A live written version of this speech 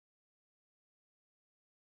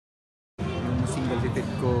single defeat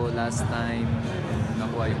ko last time,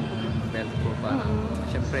 nakuha yung belt ko, parang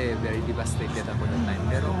syempre very devastated ako that time.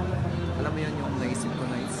 Pero alam mo yun, yung naisip ko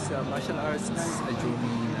na martial arts is a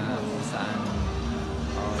journey na kung saan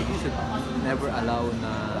you should never allow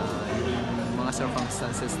na yung mga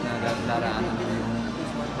circumstances na daraanan mo yung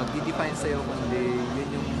magdi-define sa'yo, kundi yun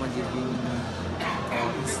yung magiging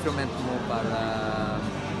instrument mo para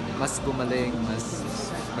mas gumaling, mas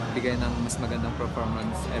magbigay ng mas magandang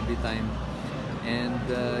performance every time. And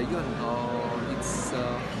yun, it's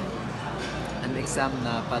an exam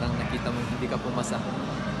na parang nakita mo hindi ka pumasa.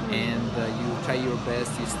 And you try your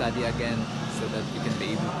best, you study again so that you can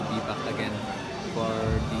be able to be back again for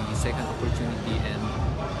the second opportunity, and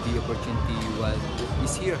the opportunity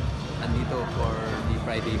is here, andito for the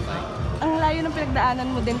Friday fight. Ang layo ng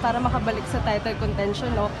pinagdaanan mo din para makabalik sa title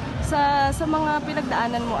contention, no? Sa mga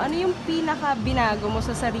pinagdaanan mo, ano yung pinaka binago mo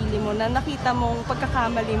sa sarili mo na nakita mong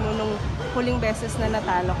pagkakamali mo nung huling beses na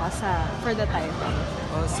natalo ka for the title?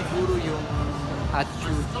 Siguro yung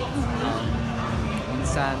attitude.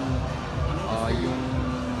 Minsan yung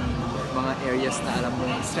mga areas na alam mo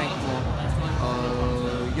yung strength mo,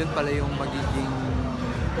 yun pala yung magiging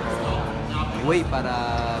way para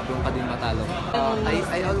doon ka din matalo.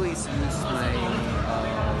 I always use my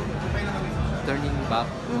turning back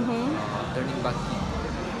kick,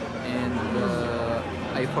 and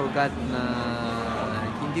I forgot na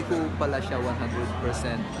hindi ko pala siya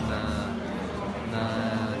 100% na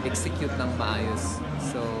execute ng maayos.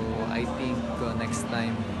 So I think next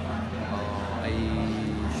time I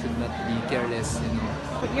should not be careless, you know.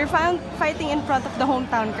 You're fighting in front of the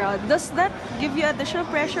hometown crowd. Does that give you additional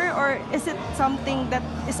pressure, or is it something that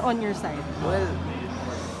is on your side? Well,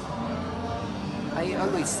 I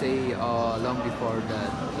always say long before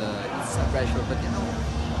that it's a pressure, but you know,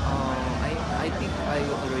 I think I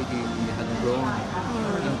already had grown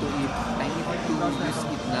into it. I need to use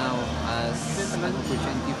it now as an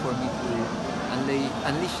opportunity for me to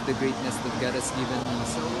unleash the greatness that God has given me.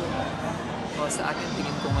 So, sa akin,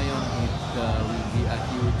 tingin ko ngayon, it will be a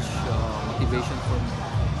huge motivation for me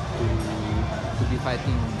to be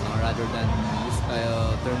fighting rather than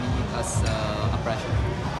turning it as a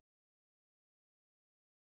pressure.